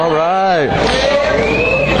All right.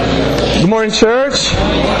 Good morning, church.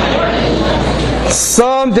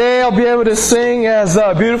 Someday I'll be able to sing as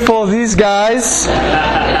beautiful as these guys.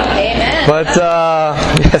 Amen.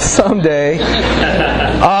 But someday.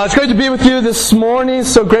 It's great to be with you this morning.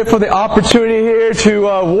 So grateful for the opportunity here to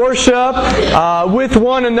worship with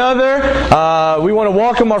one another. We want to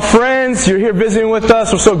welcome our friends. You're here visiting with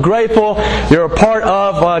us. We're so grateful you're a part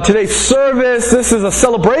of today's service. This is a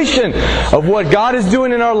celebration of what God is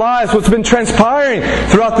doing in our lives, what's been transpiring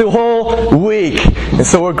throughout the whole week. And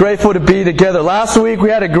so we're grateful to be together. Last week we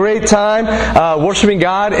had a great time worshiping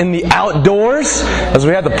God in the outdoors as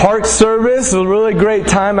we had the park service. It was a really great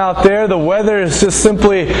time out there. The weather is just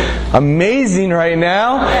simply amazing right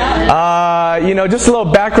now. Just a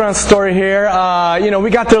little background story here. We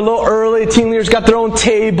got there a little early. Team leaders got their own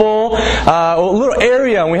table, a little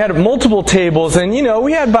area, and we had multiple tables. And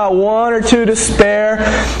we had about one or two to spare.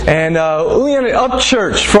 And Leanna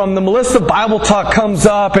Upchurch from the Melissa Bible Talk comes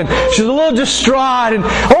up, and she's a little distraught and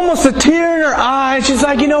almost a tear in her eye. And she's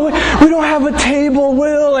like, we don't have a table,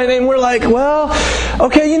 Will. And we're like, well,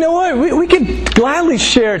 okay, you know what? We could gladly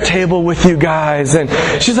share a table with you guys. And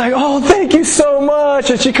she's like, oh, thank you so much.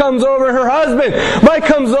 And she comes over, her husband, Mike,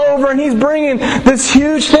 comes over, and he's bringing this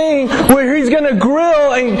huge thing where he's going to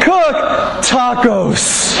grill and cook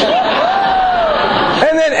tacos.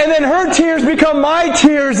 And then her tears become my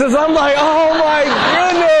tears as I'm like, oh my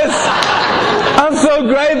goodness. I'm so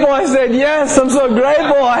grateful. I said, yes, I'm so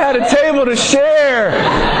grateful. I had a table to share.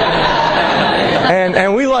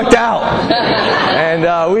 And we lucked out.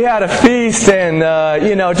 And we had a feast, and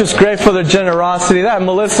just grateful for their generosity. That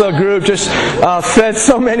Melissa group just fed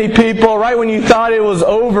so many people. Right when you thought it was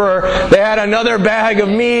over, they had another bag of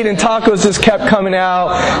meat, and tacos just kept coming out.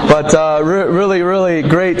 But really, really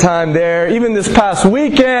great time there. Even this past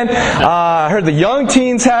weekend, I heard the young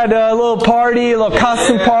teens had a little party, a little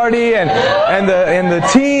costume party, and the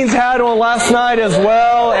teens had one last night as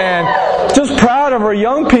well. And just proud of our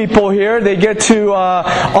young people here. They get to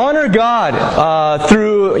honor God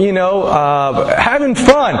through having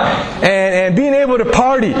fun and being able to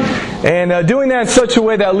party and doing that in such a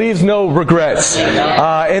way that leaves no regrets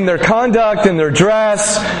in their conduct, in their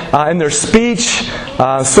dress, in their speech.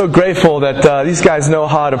 So grateful that these guys know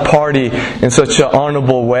how to party in such an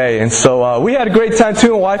honorable way. And so we had a great time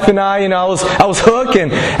too. My wife and I was Hook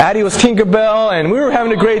and Addie was Tinkerbell, and we were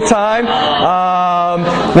having a great time.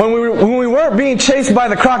 When we weren't being chased by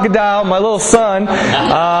the crocodile, my little son,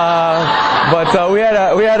 but we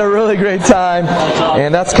had a really great time,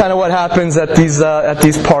 and that's kind of what happens at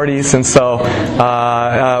these parties. And so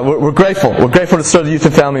we're grateful. We're grateful to serve the youth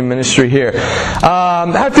and family ministry here.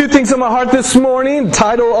 I have a few things on my heart this morning. The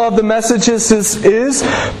title of the message is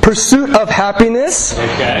Pursuit of Happiness.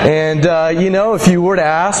 Okay. And if you were to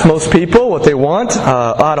ask most people what they want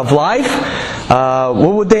out of life,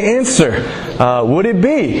 what would they answer? Would it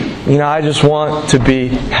be, I just want to be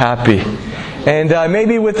happy. And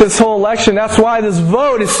maybe with this whole election, that's why this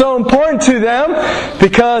vote is so important to them,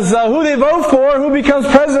 because who they vote for, who becomes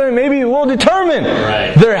president, maybe will determine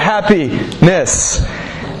their happiness.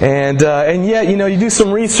 And yet, you do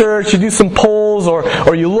some research, you do some polls,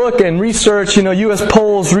 or you look and research, U.S.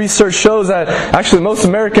 polls, research shows that actually most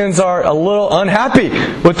Americans are a little unhappy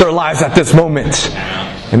with their lives at this moment.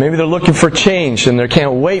 And maybe they're looking for change, and they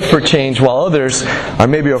can't wait for change, while others are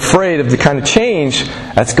maybe afraid of the kind of change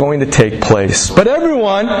that's going to take place. But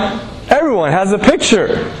everyone has a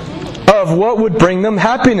picture of what would bring them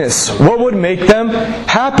happiness, what would make them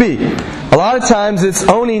happy. A lot of times it's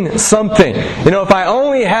owning something. If I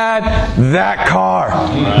only had that car,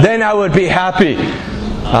 then I would be happy.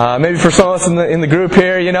 Maybe for some of us in the group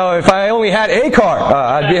here, if I only had a car,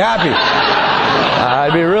 I'd be happy.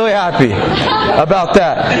 I'd be really happy about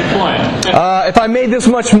that. If I made this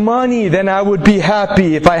much money, then I would be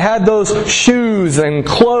happy. If I had those shoes and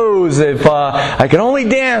clothes, if I could only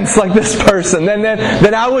dance like this person,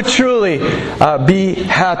 then I would truly be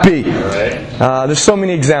happy. There's so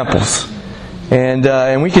many examples.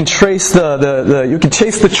 And we can trace you can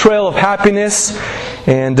chase the trail of happiness,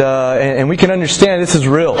 and we can understand this is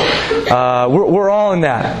real. We're all in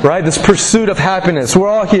that, right? This pursuit of happiness. We're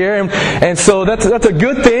all here, and so that's a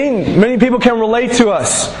good thing. Many people can relate to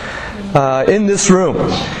us in this room.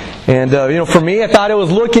 And for me, I thought it was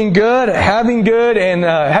looking good, having good, and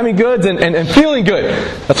having goods, and feeling good.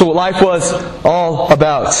 That's what life was all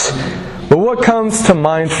about. But what comes to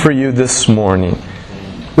mind for you this morning?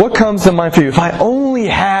 What comes to mind for you? If I only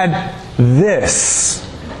had this,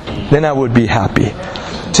 then I would be happy.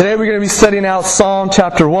 Today we're going to be studying out Psalm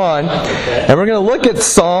chapter 1. And we're going to look at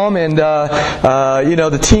Psalm, and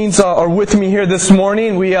the teens are with me here this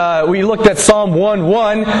morning. We looked at Psalm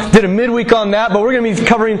 1:1, did a midweek on that, but we're going to be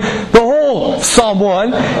covering the whole Psalm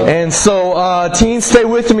 1. And so teens, stay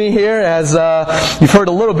with me here as you've heard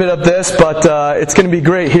a little bit of this, but it's going to be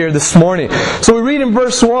great here this morning. So we read in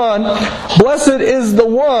verse 1, "Blessed is the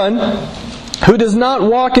one who does not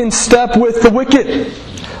walk in step with the wicked,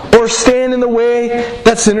 or stand in the way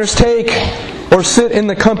that sinners take, or sit in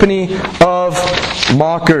the company of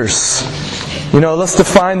mockers." Let's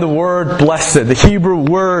define the word blessed. The Hebrew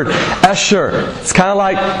word esher. It's kind of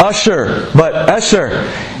like usher, but esher.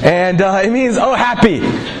 And it means, oh, happy.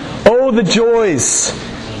 Oh, the joys.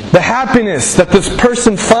 The happiness that this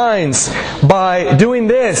person finds by doing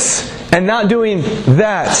this and not doing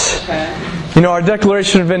that. Our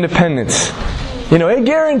Declaration of Independence. It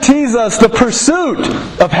guarantees us the pursuit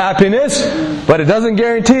of happiness, but it doesn't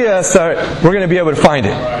guarantee us that we're going to be able to find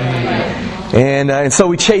it. And so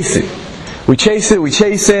we chase it. We chase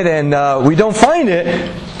it, and we don't find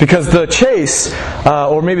it because the chase,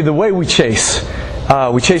 or maybe the way we chase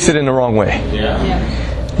it in the wrong way.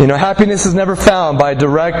 Happiness is never found by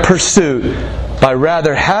direct pursuit, but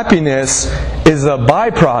rather happiness is a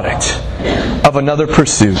byproduct of another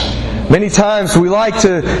pursuit. Many times we like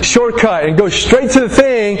to shortcut and go straight to the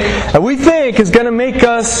thing that we think is going to make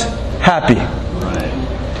us happy.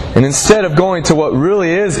 And instead of going to what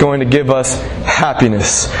really is going to give us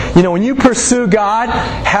happiness. When you pursue God,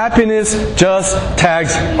 happiness just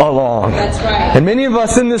tags along. That's right. And many of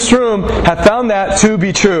us in this room have found that to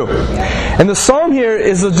be true. And the psalm here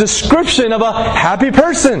is a description of a happy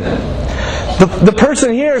person. The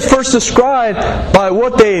person here is first described by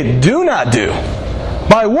what they do not do,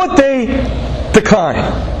 by what they decline.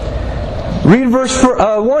 Read verse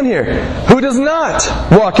 1 here. "Who does not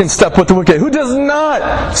walk in step with the wicked? Who does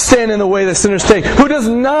not stand in the way that sinners take? Who does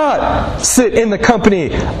not sit in the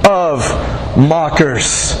company of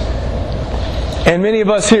mockers?" And many of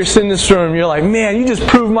us here sit in this room, you're like, man, you just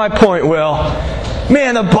proved my point, Will.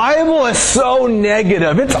 Man, the Bible is so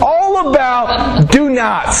negative. It's all about do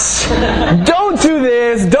nots. Don't do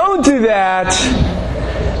this, don't do that.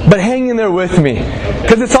 But hang in there with me.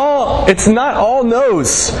 Because it's not all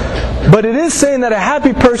no's. But it is saying that a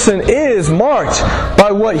happy person is marked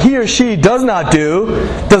by what he or she does not do,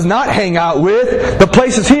 does not hang out with, the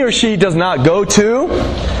places he or she does not go to.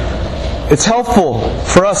 It's helpful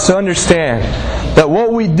for us to understand that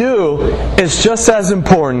what we do is just as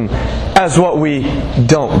important as what we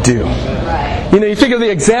don't do. You think of the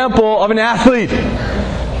example of an athlete.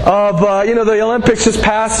 Of the Olympics this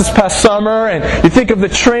past summer, and you think of the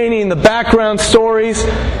training, the background stories.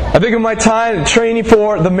 I think of my time training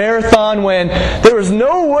for the marathon when there was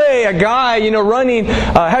no way a guy running,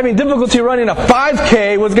 having difficulty running a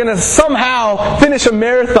 5K was going to somehow finish a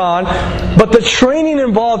marathon, but the training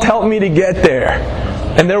involved helped me to get there.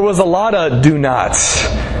 And there was a lot of do nots.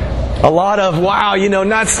 A lot of,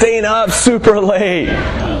 not staying up super late.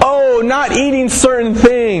 Oh, not eating certain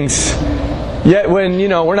things. Yet when,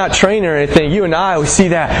 we're not training or anything, you and I, we see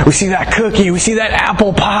that cookie, we see that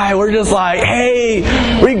apple pie, we're just like, hey,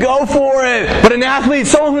 we go for it. But an athlete,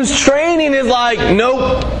 someone who's training is like,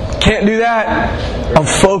 nope, can't do that. I'm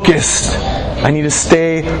focused. I need to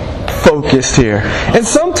stay focused here. And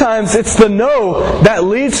sometimes it's the no that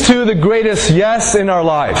leads to the greatest yes in our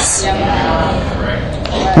lives.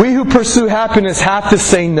 We who pursue happiness have to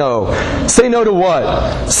say no. Say no to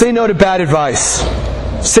what? Say no to bad advice.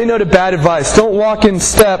 Say no to bad advice. Don't walk in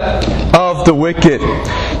step of the wicked.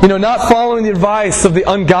 Not following the advice of the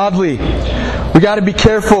ungodly. We got to be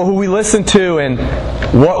careful who we listen to and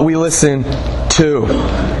what we listen to.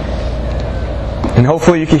 And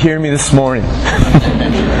hopefully you can hear me this morning.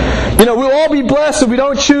 We'll all be blessed if we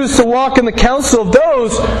don't choose to walk in the counsel of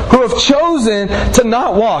those who have chosen to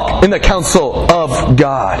not walk in the counsel of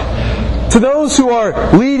God. To those who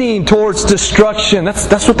are leading towards destruction.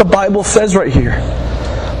 That's what the Bible says right here.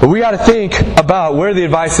 But we got to think about where the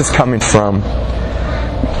advice is coming from.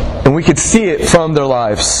 And we could see it from their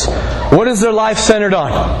lives. What is their life centered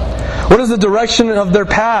on? What is the direction of their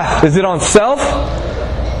path? Is it on self?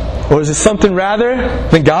 Or is it something rather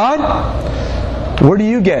than God? Where do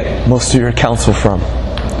you get most of your counsel from?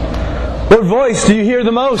 What voice do you hear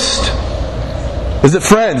the most? Is it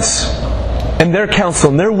friends and their counsel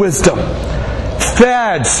and their wisdom?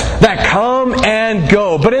 Fads that come and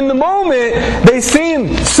go. But in the moment, they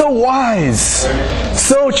seem so wise,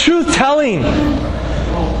 so truth-telling.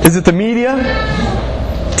 Is it the media?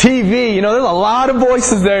 TV, there's a lot of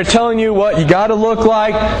voices there telling you what you got to look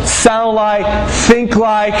like, sound like, think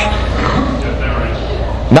like.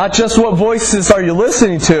 Not just what voices are you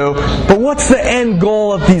listening to, but what's the end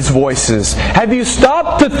goal of these voices? Have you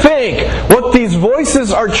stopped to think what these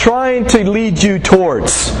voices are trying to lead you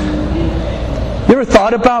towards? You ever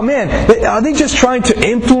thought about, man, are they just trying to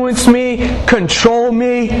influence me, control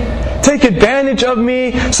me, take advantage of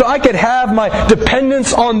me so I could have my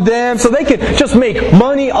dependence on them, so they could just make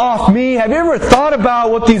money off me? Have you ever thought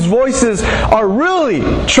about what these voices are really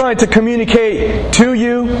trying to communicate to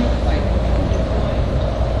you?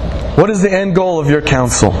 What is the end goal of your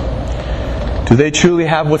counsel? Do they truly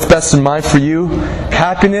have what's best in mind for you?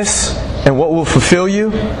 Happiness and what will fulfill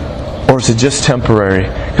you? Or is it just temporary?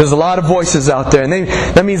 There's a lot of voices out there, and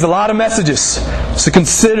that means a lot of messages. So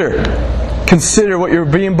consider what you're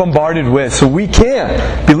being bombarded with, so we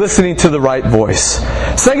can be listening to the right voice.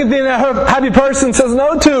 Second thing that a happy person says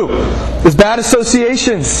no to is bad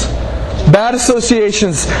associations. Bad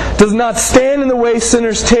associations does not stand in the way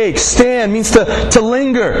sinners take. Stand means to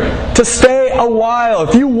linger, to stay a while.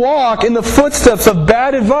 If you walk in the footsteps of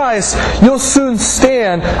bad advice, you'll soon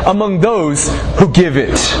stand among those who give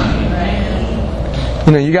it.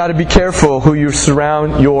 You got to be careful who you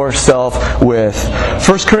surround yourself with.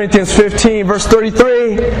 1 Corinthians 15, verse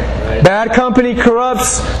 33, bad company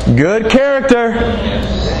corrupts good character.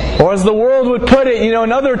 Or as the world would put it,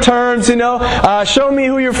 in other terms, show me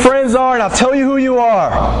who your friends are and I'll tell you who you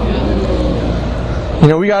are.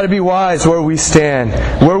 We got to be wise where we stand,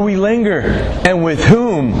 where we linger, and with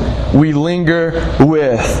whom we linger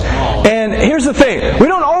with. And here's the thing, we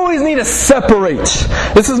don't always need to separate.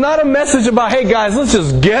 This is not a message about, hey guys, let's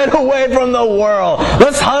just get away from the world.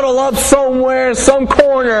 Let's huddle up somewhere, some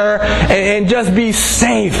corner, and just be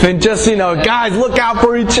safe. And just, guys, look out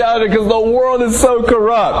for each other because the world is so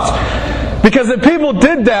corrupt. Because if people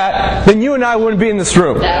did that, then you and I wouldn't be in this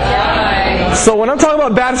room. So when I'm talking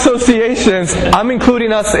about bad associations, I'm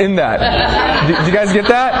including us in that. Did you guys get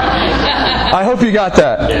that? I hope you got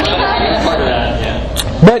that.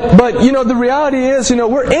 But the reality is,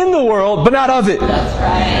 we're in the world, but not of it.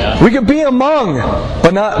 We could be among,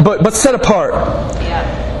 but set apart.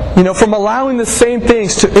 From allowing the same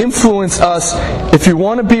things to influence us if you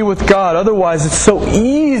want to be with God. Otherwise, it's so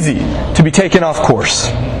easy to be taken off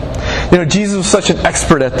course. Jesus was such an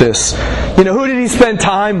expert at this. Who did He spend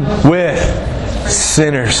time with?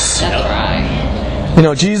 Sinners.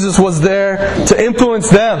 Jesus was there to influence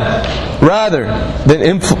them rather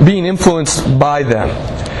than being influenced by them.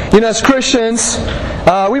 As Christians,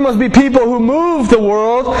 we must be people who move the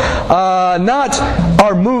world, not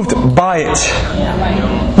are moved by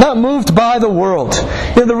it. Not moved by the world.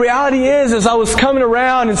 The reality is I was coming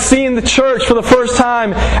around and seeing the church for the first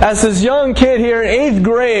time as this young kid here in 8th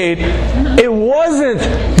grade. It wasn't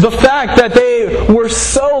the fact that they were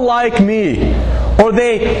so like me, or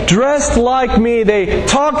they dressed like me, they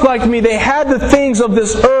talked like me, they had the things of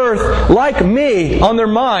this earth like me on their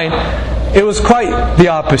mind. It was quite the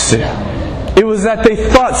opposite. It was that they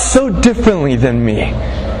thought so differently than me.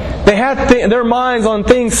 They had their minds on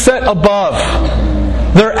things set above.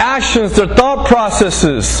 Their actions, their thought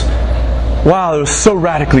processes. Wow, it was so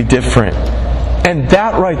radically different. And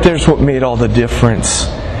that right there is what made all the difference.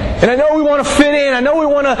 And I know we want to fit in. I know we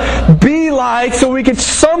want to be like so we can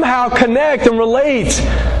somehow connect and relate.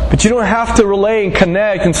 But you don't have to relate and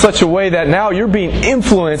connect in such a way that now you're being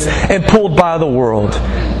influenced and pulled by the world.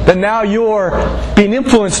 That now you're being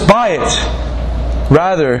influenced by it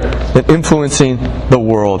rather than influencing the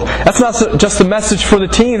world. That's not just a message for the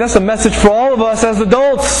teens. That's a message for all of us as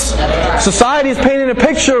adults. Society is painting a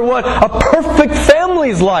picture of what a perfect family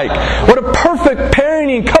is like. What a perfect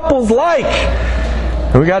parenting couple's like.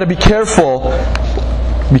 And we got to be careful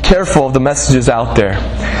of the messages out there.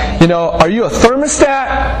 Are you a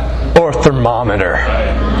thermostat or a thermometer?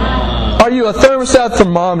 Are you a thermostat,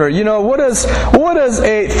 thermometer? What does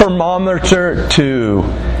a thermometer do?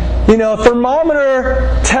 A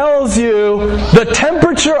thermometer tells you the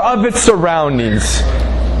temperature of its surroundings.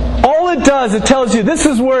 All it does, it tells you this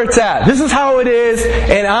is where it's at. This is how it is,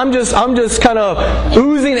 and I'm just kind of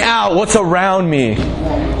oozing out what's around me.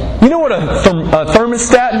 You know what a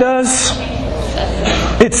thermostat does?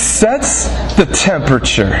 It sets the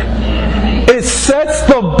temperature. It sets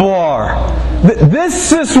the bar.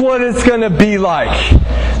 This is what it's going to be like.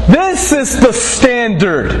 This is the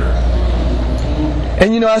standard.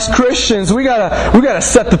 And as Christians, we gotta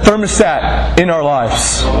set the thermostat in our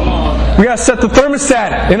lives. We gotta set the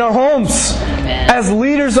thermostat in our homes. As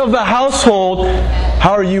leaders of the household,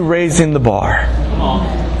 how are you raising the bar?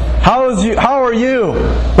 How How are you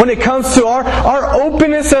when it comes to our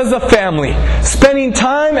openness as a family? Spending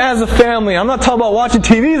time as a family. I'm not talking about watching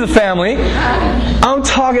TV as a family. I'm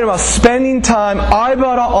talking about spending time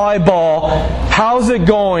eyeball to eyeball. How's it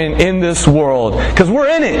going in this world? Because we're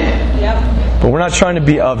in it. Yep. But we're not trying to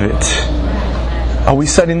be of it. Are we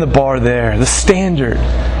setting the bar there? The standard.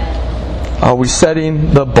 Are we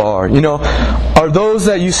setting the bar? Are those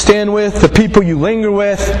that you stand with, the people you linger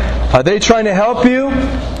with, are they trying to help you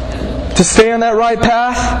to stay on that right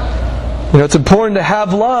path? It's important to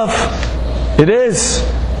have love. It is.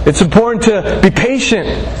 It's important to be patient.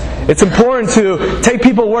 It's important to take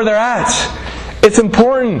people where they're at. It's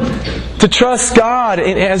important to trust God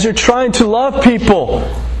as you're trying to love people.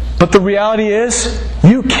 But the reality is,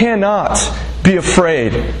 you cannot be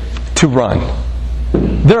afraid to run.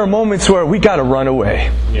 There are moments where we got to run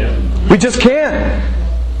away. Yeah. We just can't.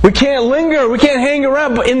 We can't linger. We can't hang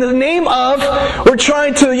around. But in the name of, we're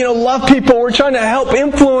trying to, love people. We're trying to help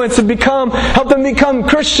influence and help them become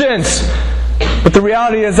Christians. But the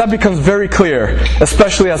reality is that becomes very clear,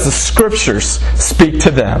 especially as the Scriptures speak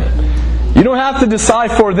to them. You don't have to decide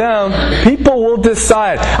for them. People will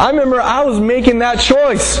decide. I remember I was making that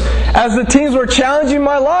choice as the teens were challenging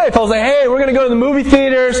my life. I was like, hey, we're going to go to the movie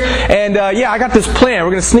theaters, and I got this plan.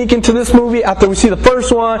 We're going to sneak into this movie after we see the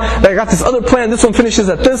first one. Then I got this other plan. This one finishes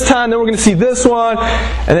at this time. Then we're going to see this one.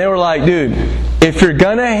 And they were like, dude, if you're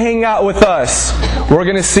going to hang out with us, we're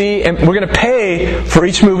going to see, and we're going to pay for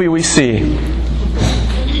each movie we see.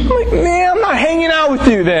 I'm like, man, I'm not hanging out with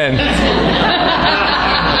you then.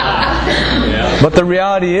 But the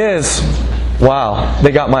reality is, wow,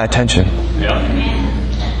 they got my attention. Yeah.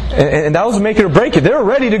 And that was make it or break it. They were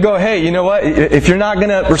ready to go, hey, you know what? If you're not going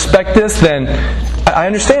to respect this, then I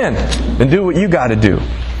understand. Then do what you got to do.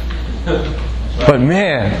 But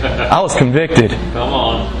man, I was convicted. Come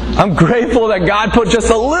on. I'm grateful that God put just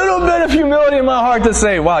a little bit of humility in my heart to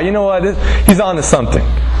say, wow, you know what? He's on to something.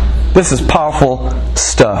 This is powerful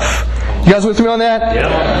stuff. You guys with me on that?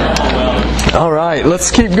 Yeah. All right,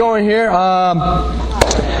 let's keep going here.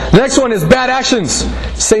 The next one is bad actions.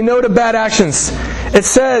 Say no to bad actions. It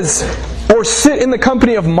says, or sit in the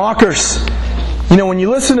company of mockers. When you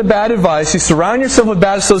listen to bad advice, you surround yourself with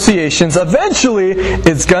bad associations, eventually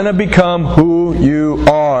it's going to become who you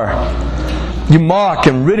are. You mock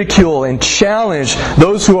and ridicule and challenge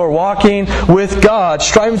those who are walking with God,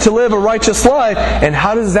 striving to live a righteous life. And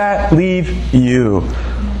how does that leave you?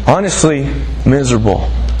 Honestly, miserable.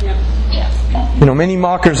 Many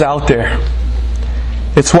mockers out there.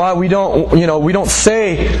 It's why we don't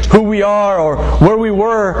say who we are or where we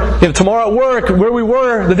were tomorrow at work, where we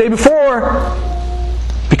were the day before,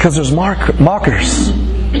 because there's mockers.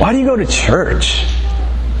 Why do you go to church?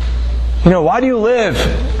 Why do you live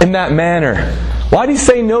in that manner? Why do you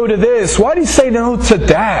say no to this? Why do you say no to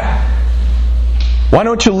that? Why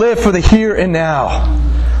don't you live for the here and now?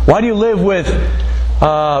 Why do you live with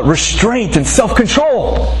restraint and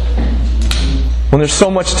self-control when there's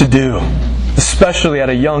so much to do, especially at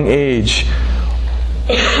a young age?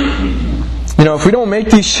 If we don't make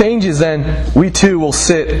these changes, then we too will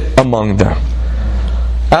sit among them.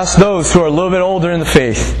 Ask those who are a little bit older in the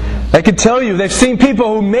faith. They can tell you they've seen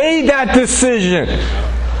people who made that decision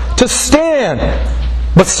to stand,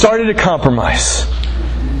 but started to compromise.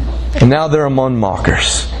 And now they're among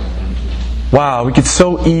mockers. Wow, we could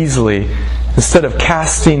so easily, instead of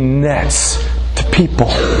casting nets to people,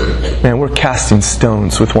 man, we're casting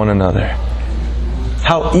stones with one another.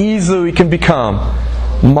 How easily we can become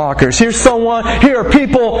mockers. Here are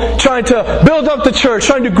people trying to build up the church,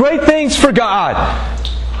 trying to do great things for God.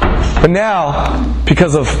 But now,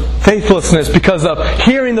 because of faithlessness, because of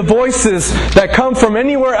hearing the voices that come from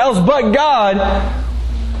anywhere else but God,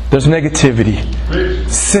 there's negativity,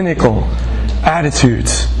 cynical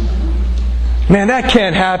attitudes. Man, that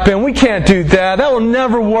can't happen. We can't do that. That will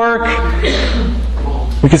never work.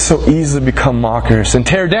 We can so easily become mockers and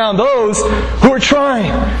tear down those who are trying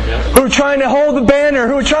to hold the banner,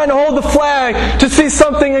 who are trying to hold the flag, to see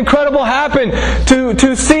something incredible happen,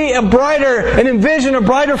 to see and envision a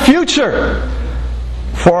brighter future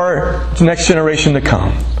for our next generation to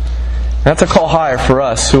come. That's a call higher for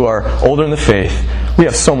us who are older in the faith. We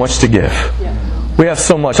have so much to give. We have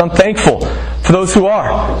so much. I'm thankful for those who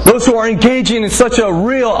are engaging in such a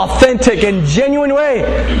real, authentic, and genuine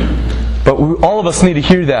way. But all of us need to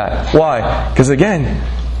hear that. Why? Because again,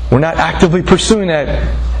 we're not actively pursuing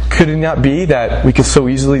that. Could it not be that we could so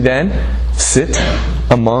easily then sit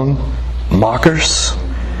among mockers?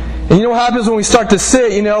 And you know what happens when we start to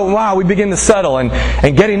sit? We begin to settle, and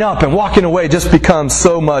getting up and walking away just becomes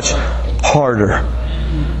so much harder.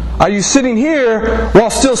 Are you sitting here while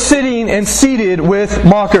still sitting and seated with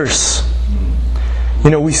mockers?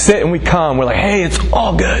 We sit and we come. We're like, hey, it's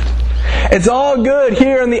all good. It's all good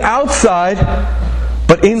here on the outside.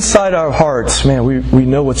 But inside our hearts, man, we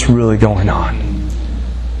know what's really going on.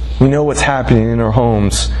 We know what's happening in our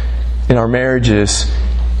homes, in our marriages,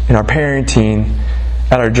 in our parenting,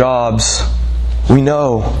 at our jobs. We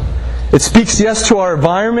know. It speaks, yes, to our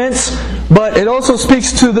environments, but it also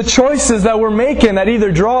speaks to the choices that we're making that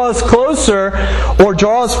either draw us closer or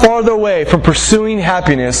draw us farther away from pursuing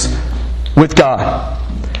happiness with God.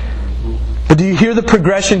 But do you hear the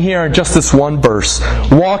progression here in just this one verse?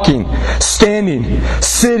 Walking, standing,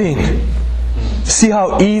 sitting. See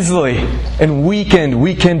how easily and weakened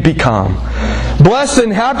we can become. Blessed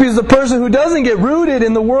and happy is the person who doesn't get rooted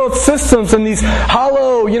in the world's systems and these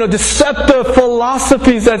hollow, deceptive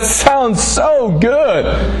philosophies that sound so good.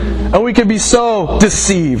 And we can be so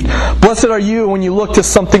deceived. Blessed are you when you look to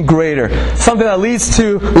something greater. Something that leads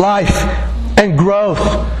to life and growth.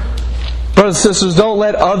 Brothers and sisters, don't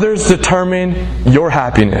let others determine your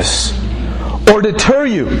happiness or deter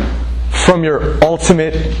you from your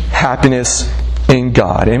ultimate happiness in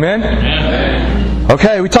God. Amen? Amen.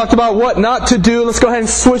 Okay, we talked about what not to do. Let's go ahead and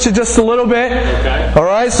switch it just a little bit. Okay.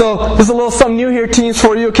 Alright, so there's a little something new here, teens,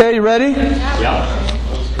 for you. Okay, you ready? Yeah.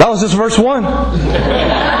 That was just verse 1.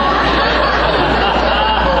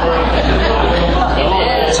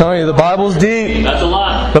 I'm telling you, the Bible's deep. That's a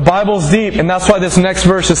lot. The Bible's deep, and that's why this next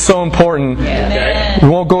verse is so important. Okay. We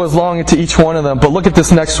won't go as long into each one of them, but look at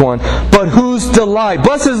this next one. But whose delight,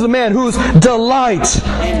 blessed is the man whose delight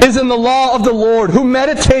is in the law of the Lord, who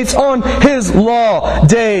meditates on His law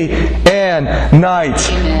day and night.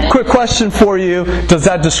 Amen. Quick question for you, does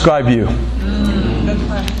that describe you?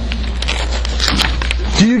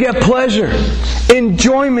 Do you get pleasure,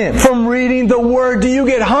 enjoyment from reading the Word? Do you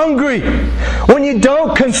get hungry when you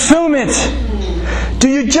don't consume it? Do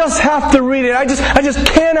you just have to read it? I just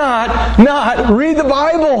cannot not read the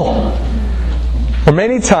Bible. Or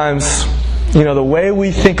many times, the way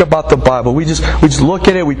we think about the Bible, we just look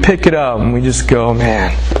at it, we pick it up, and we just go,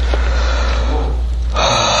 man.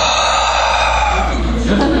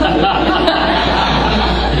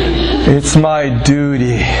 It's my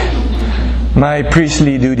duty. My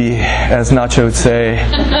priestly duty, as Nacho would say,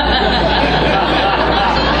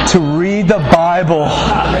 to read the Bible.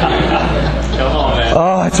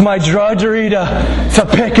 Oh, it's my drudgery to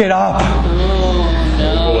pick it up.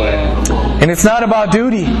 And it's not about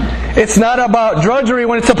duty. It's not about drudgery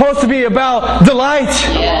when it's supposed to be about delight.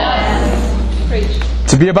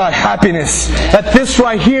 To be about happiness. That this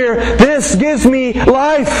right here, this gives me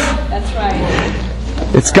life. That's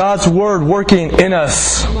right. It's God's Word working in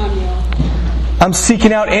us. I'm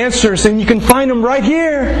seeking out answers, and you can find them right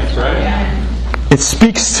here. That's right. It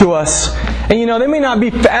speaks to us. And they may not be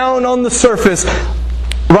found on the surface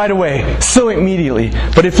right away, so immediately.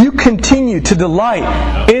 But if you continue to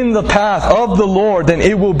delight in the path of the Lord, then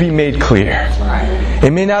it will be made clear.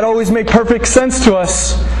 It may not always make perfect sense to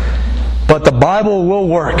us, but the Bible will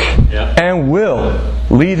work and will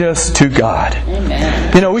lead us to God.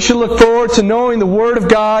 Amen. We should look forward to knowing the Word of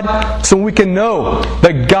God so we can know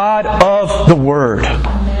the God of the Word.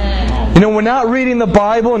 We're not reading the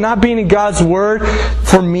Bible and not being in God's Word.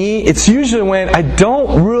 For me, it's usually when I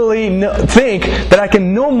don't really think that I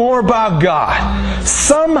can know more about God.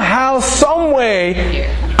 Somehow, some way,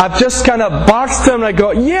 I've just kind of boxed Him and I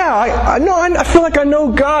go, I know. I feel like I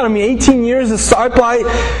know God. 18 years as disciple.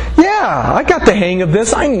 I got the hang of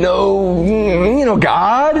this. I know,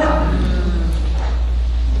 God.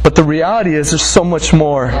 But the reality is there's so much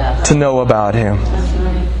more to know about Him.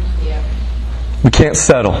 We can't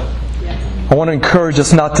settle. I want to encourage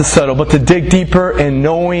us not to settle, but to dig deeper in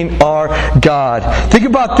knowing our God. Think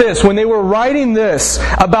about this. When they were writing this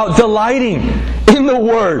about delighting in the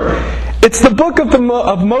Word, it's the book of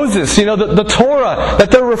Moses, the Torah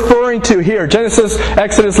that they're referring to here. Genesis,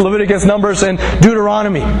 Exodus, Leviticus, Numbers, and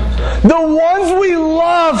Deuteronomy. The ones we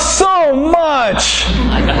love so much.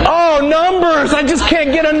 Oh, Numbers. I just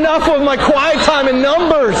can't get enough of my quiet time in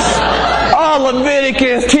Numbers. Oh,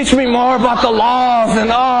 Leviticus. Teach me more about the laws.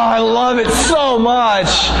 And I love it so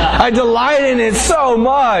much. I delight in it so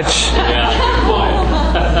much.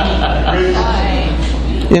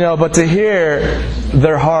 But to hear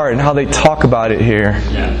their heart and how they talk about it here,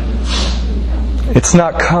 it's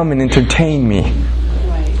not come and entertain me.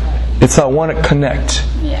 It's I want to connect.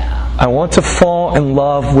 I want to fall in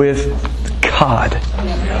love with God.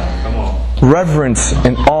 Reverence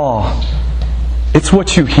and awe. It's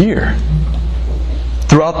what you hear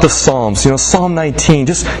throughout the Psalms. Psalm 19.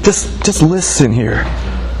 Just listen here.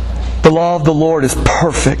 The law of the Lord is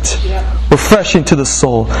perfect, refreshing to the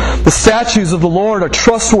soul. The statutes of the Lord are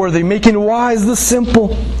trustworthy, making wise the simple.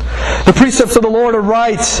 The precepts of the Lord are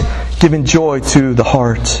right, giving joy to the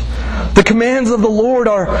heart. The commands of the Lord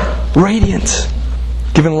are radiant,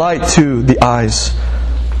 giving light to the eyes.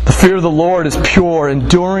 The fear of the Lord is pure,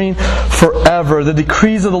 enduring forever. The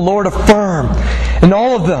decrees of the Lord are firm, and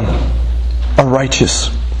all of them are righteous.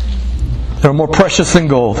 They are more precious than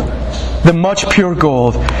gold, than much pure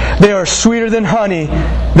gold. They are sweeter than honey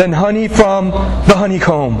from the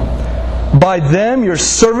honeycomb. By them your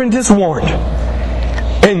servant is warned.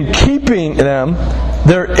 In keeping them,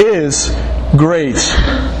 there is great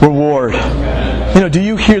reward. Do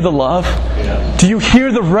you hear the love? Do you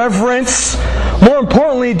hear the reverence? More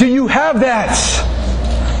importantly, do you have that?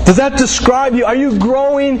 Does that describe you? Are you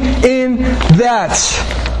growing in that?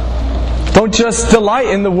 Don't just delight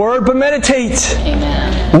in the Word, but meditate.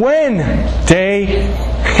 Amen. When? Day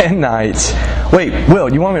and night. Wait,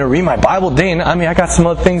 Will, you want me to read my Bible day and night? I got some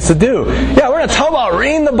other things to do. Yeah, we're going to talk about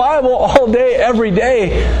reading the Bible all day, every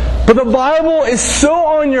day. But the Bible is so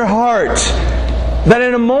on your heart that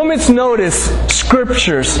in a moment's notice,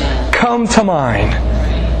 Scriptures come to mind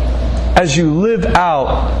as you live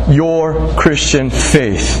out your Christian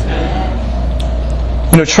faith.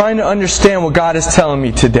 Trying to understand what God is telling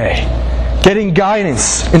me today. Getting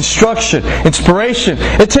guidance, instruction, inspiration.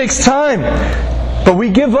 It takes time. But we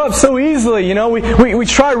give up so easily. We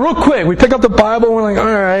try real quick. We pick up the Bible and we're like, all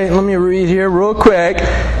right, let me read here real quick.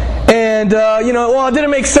 And, it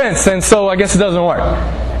didn't make sense. And so I guess it doesn't work.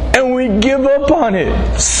 And we give up on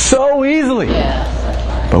it so easily.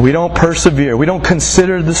 But we don't persevere. We don't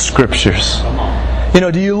consider the Scriptures.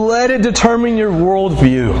 Do you let it determine your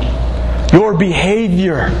worldview, your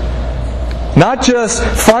behavior? Not just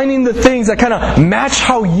finding the things that kind of match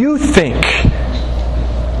how you think.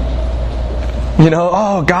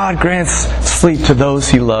 God grants sleep to those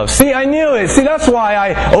He loves. See, I knew it. See, that's why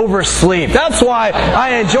I oversleep. That's why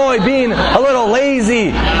I enjoy being a little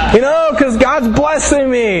lazy. Because God's blessing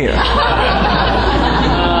me.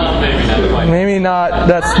 Maybe not.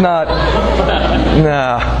 That's not.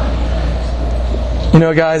 Nah.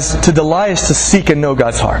 Guys, to delight is to seek and know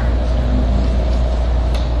God's heart.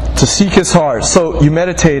 To seek His heart. So you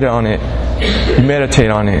meditate on it. You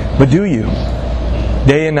meditate on it. But do you?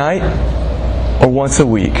 Day and night? Or once a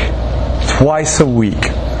week? Twice a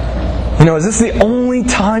week? Is this the only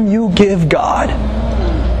time you give God?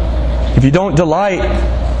 If you don't delight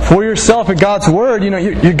for yourself in God's Word,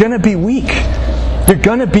 you're going to be weak. You're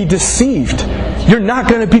going to be deceived. You're not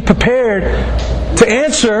going to be prepared to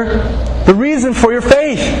answer the reason for your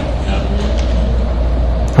faith.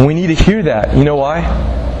 And we need to hear that. You know why?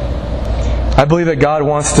 I believe that God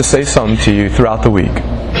wants to say something to you throughout the week.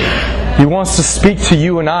 He wants to speak to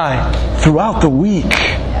you and I throughout the week.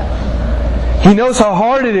 He knows how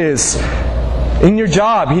hard it is in your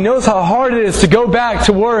job. He knows how hard it is to go back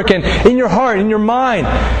to work, and in your heart, in your mind,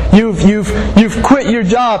 you've quit your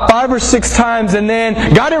job 5 or 6 times and then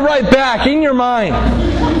got it right back in your mind.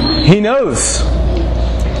 He knows.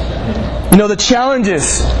 The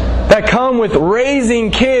challenges that come with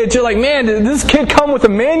raising kids. You're like, man, did this kid come with a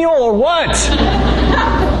manual or what?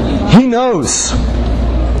 He knows.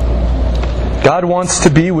 God wants to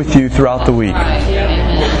be with you throughout the week.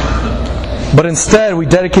 But instead, we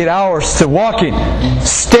dedicate hours to walking,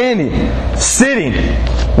 standing, sitting,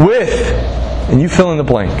 with, and you fill in the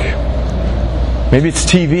blank. Maybe it's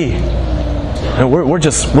TV. And we're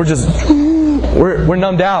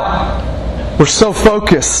numbed out. We're so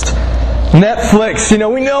focused. Netflix, we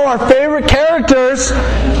know our favorite characters.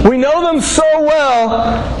 We know them so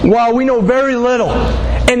well, while we know very little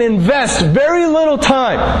and invest very little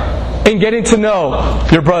time in getting to know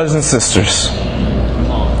your brothers and sisters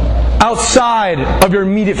outside of your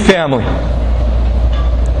immediate family.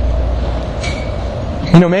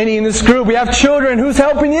 Many in this group, we have children. Who's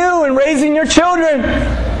helping you in raising your children?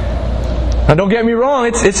 Now, don't get me wrong.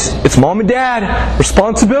 It's mom and dad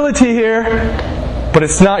responsibility here, but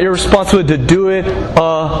it's not your responsibility to do it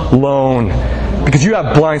alone, because you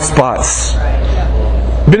have blind spots.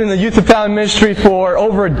 Been in the youth and family ministry for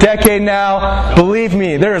over a decade now. Believe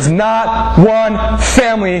me, there is not one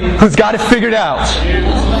family who's got it figured out.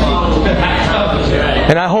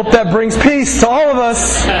 And I hope that brings peace to all of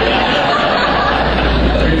us.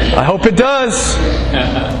 I hope it does.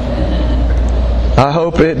 I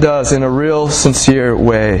hope it does in a real sincere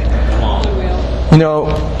way.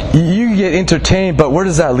 You get entertained, but where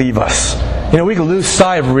does that leave us? We can lose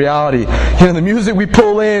sight of reality. The music we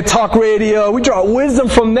pull in, talk radio, we draw wisdom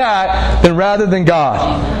from that rather than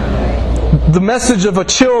God. The message of a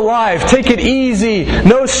chill life, take it easy,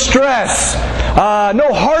 no stress,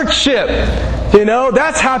 no hardship.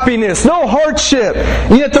 That's happiness. No hardship.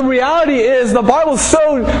 And yet the reality is the Bible's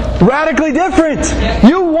so radically different.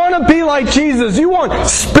 You want to be like Jesus. You want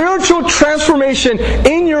spiritual transformation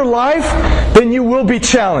in your life, then you will be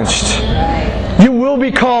challenged. You will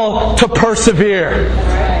be called to persevere.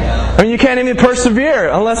 You can't even persevere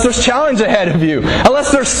unless there's challenge ahead of you.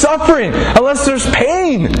 Unless there's suffering. Unless there's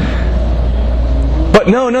pain. But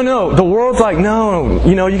no. The world's like, no,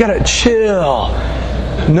 you gotta chill.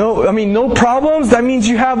 No problems. That means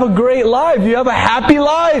you have a great life. You have a happy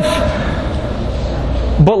life.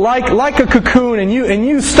 But like a cocoon, and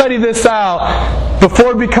you study this out,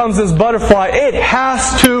 before it becomes this butterfly, it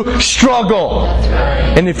has to struggle.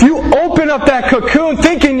 And if you open up that cocoon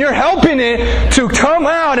thinking you're helping it to come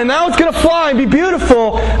out and now it's going to fly and be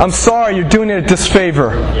beautiful, I'm sorry, you're doing it a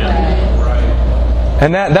disfavor.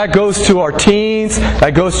 And that goes to our teens,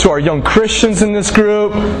 that goes to our young Christians in this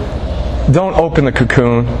group. Don't open the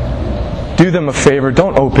cocoon. Do them a favor,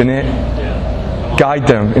 don't open it. Guide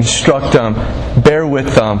them, instruct them, bear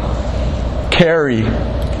with them, carry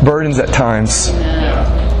burdens at times,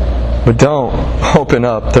 but don't open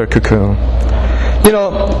up their cocoon.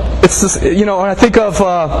 It's just, when I think of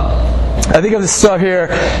this stuff here,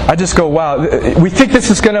 I just go, wow, we think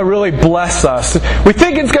this is going to really bless us. We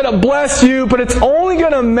think it's going to bless you, but it's only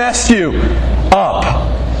going to mess you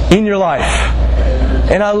up in your life.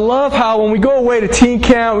 And I love how when we go away to teen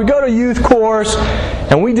camp, we go to youth course,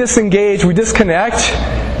 and we disengage, we disconnect,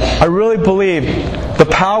 I really believe the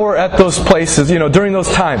power at those places, during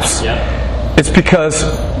those times, it's because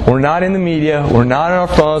we're not in the media, we're not on our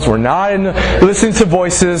phones, we're not listening to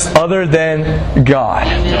voices other than God.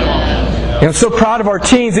 And I'm so proud of our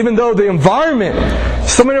teens, even though the environment,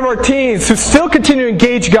 so many of our teens who still continue to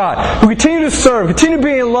engage God, who continue to serve, continue to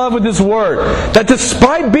be in love with His Word, that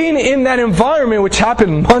despite being in that environment, which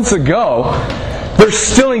happened months ago, they're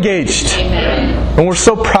still engaged. And we're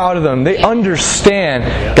so proud of them. They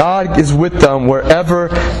understand God is with them wherever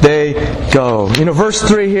they go. Verse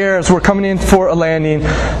 3 here, as we're coming in for a landing,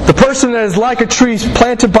 the person that is like a tree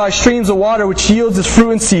planted by streams of water, which yields its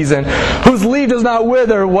fruit in season, whose leaf does not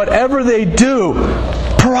wither, whatever they do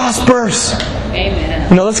prospers.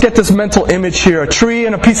 Amen. Let's get this mental image here. A tree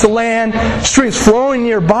and a piece of land, streams flowing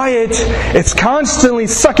nearby it. It's constantly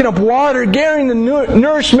sucking up water, carrying the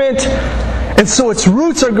nourishment. And so its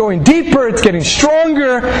roots are going deeper, it's getting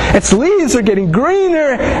stronger, its leaves are getting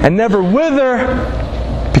greener and never wither,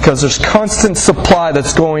 because there's constant supply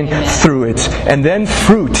that's going through it. And then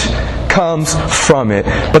fruit comes from it.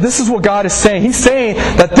 But this is what God is saying. He's saying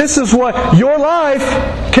that this is what your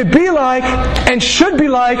life could be like and should be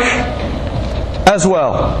like as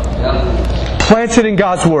well. Planted in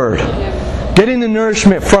God's Word. Getting the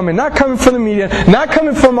nourishment from it. Not coming from the media, not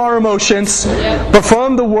coming from our emotions, but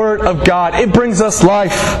from the Word of God. It brings us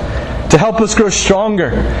life to help us grow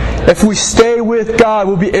stronger. If we stay with God,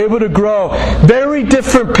 we'll be able to grow. Very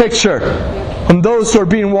different picture from those who are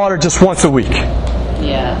being watered just once a week.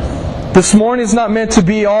 Yes. This morning is not meant to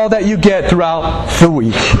be all that you get throughout the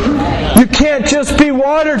week. You can't just be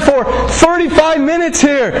watered for 35 minutes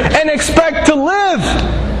here and expect to live.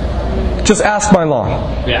 Just ask my lawn.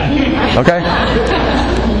 Yeah. Okay?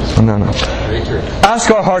 No.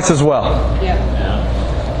 Ask our hearts as well. Yeah.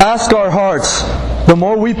 Ask our hearts. The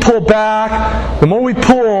more we pull back, the more we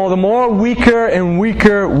pull, the more weaker and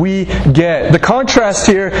weaker we get. The contrast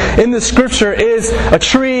here in the Scripture is a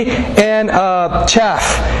tree and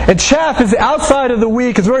chaff. And chaff is the outside of the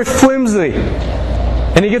wheat. It's very flimsy.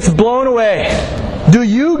 And it gets blown away. Do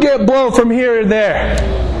you get blown from here to there?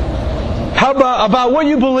 How about what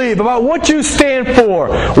you believe, about what you stand for?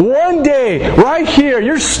 One day, right here,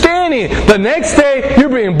 you're standing. The next day, you're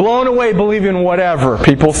being blown away believing whatever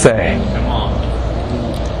people say.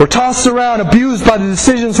 We're tossed around, abused by the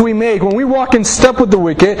decisions we make. When we walk in step with the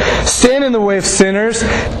wicked, stand in the way of sinners,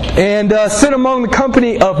 and sit among the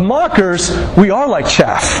company of mockers, we are like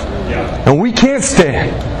chaff. And we can't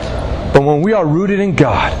stand. But when we are rooted in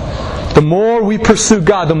God, the more we pursue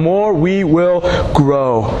God, the more we will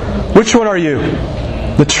grow. Which one are you?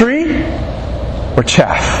 The tree or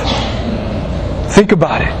chaff? Think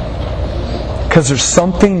about it. Because there's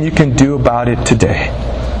something you can do about it today.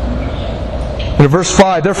 In verse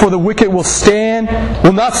 5, therefore the wicked will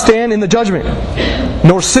not stand in the judgment,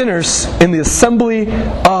 nor sinners in the assembly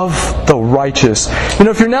of the righteous.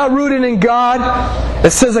 If you're not rooted in God,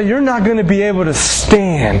 it says that you're not going to be able to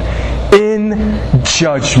stand in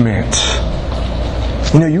judgment.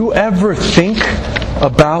 You ever think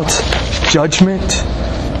about judgment?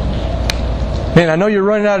 Man, I know you're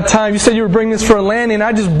running out of time. You said you were bringing this for a landing.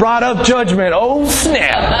 I just brought up judgment. Oh,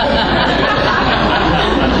 snap.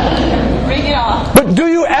 Bring it on. But do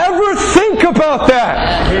you ever think about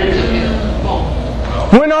that.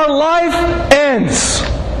 When our life ends,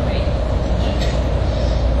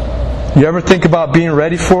 you ever think about being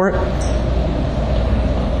ready for it?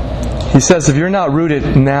 He says, if you're not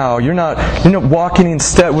rooted now, you're not walking in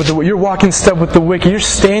step with you're walking in step with the wicked. You're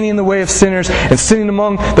standing in the way of sinners and sitting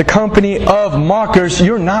among the company of mockers.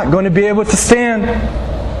 You're not going to be able to stand.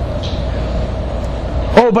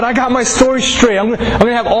 Oh, but I got my story straight. I'm going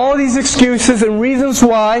to have all these excuses and reasons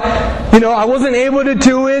why, I wasn't able to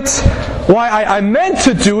do it. Why I meant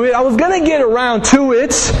to do it. I was going to get around to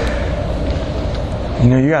it.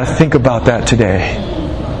 You got to think about that today.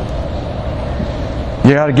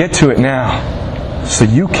 You got to get to it now, so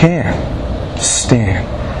you can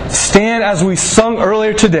stand. Stand as we sung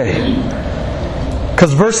earlier today.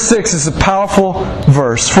 Because verse 6 is a powerful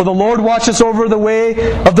verse. For the Lord watches over the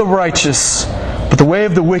way of the righteous, but the way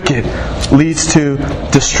of the wicked leads to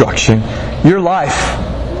destruction. Your life,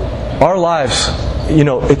 our lives,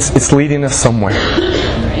 it's leading us somewhere.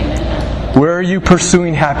 Where are you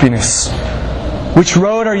pursuing happiness? Which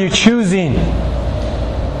road are you choosing?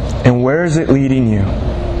 And where is it leading you?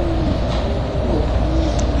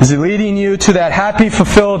 Is it leading you to that happy,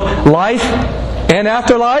 fulfilled life and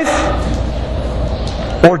afterlife?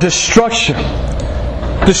 Or destruction?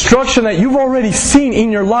 Destruction that you've already seen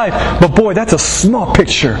in your life, but boy, that's a small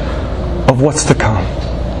picture of what's to come.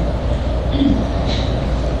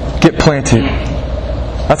 Get planted.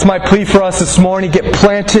 That's my plea for us this morning. Get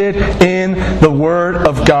planted in the Word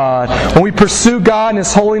of God. When we pursue God and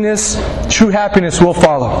His holiness, true happiness will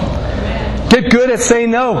follow. Get good at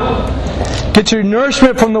saying no. Get your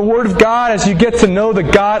nourishment from the Word of God as you get to know the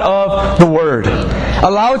God of the Word.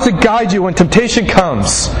 Allow it to guide you when temptation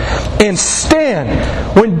comes. And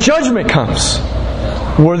stand when judgment comes,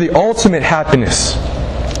 where the ultimate happiness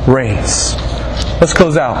reigns. Let's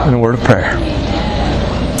close out in a word of prayer.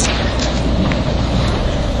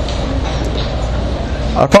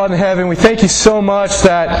 Our Father in heaven, we thank You so much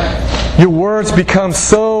that Your words become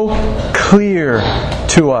so clear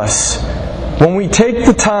to us when we take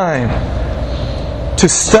the time to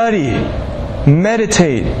study,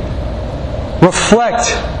 meditate,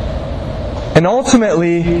 reflect, and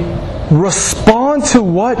ultimately respond to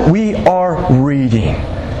what we are reading.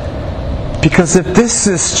 Because if this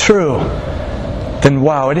is true, then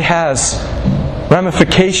wow, it has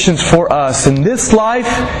ramifications for us in this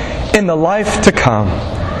life and the life to come.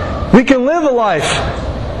 We can live a life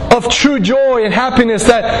of true joy and happiness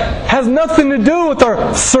that has nothing to do with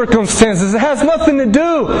our circumstances. It has nothing to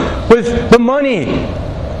do with the money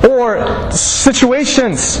or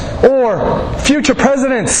situations or future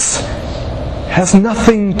presidents. It has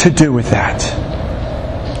nothing to do with that.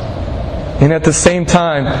 And at the same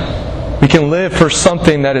time, we can live for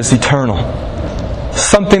something that is eternal.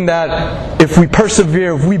 Something that if we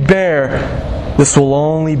persevere, if we bear, this will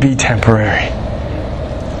only be temporary.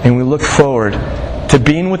 And we look forward to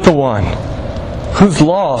being with the One whose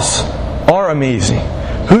laws are amazing,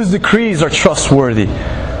 whose decrees are trustworthy,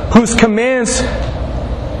 whose commands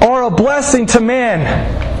are a blessing to man.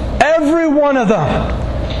 Every one of them.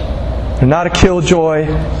 They're not a killjoy.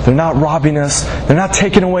 They're not robbing us. They're not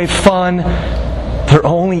taking away fun. They're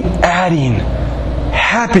only adding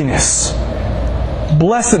happiness,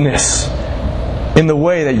 blessedness in the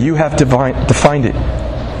way that You have defined it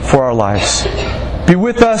for our lives. Be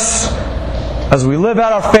with us as we live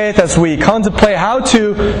out our faith, as we contemplate how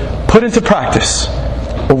to put into practice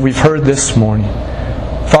what we've heard this morning.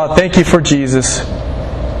 Father, thank You for Jesus.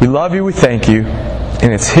 We love You, we thank You,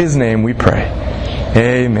 and it's His name we pray.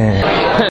 Amen.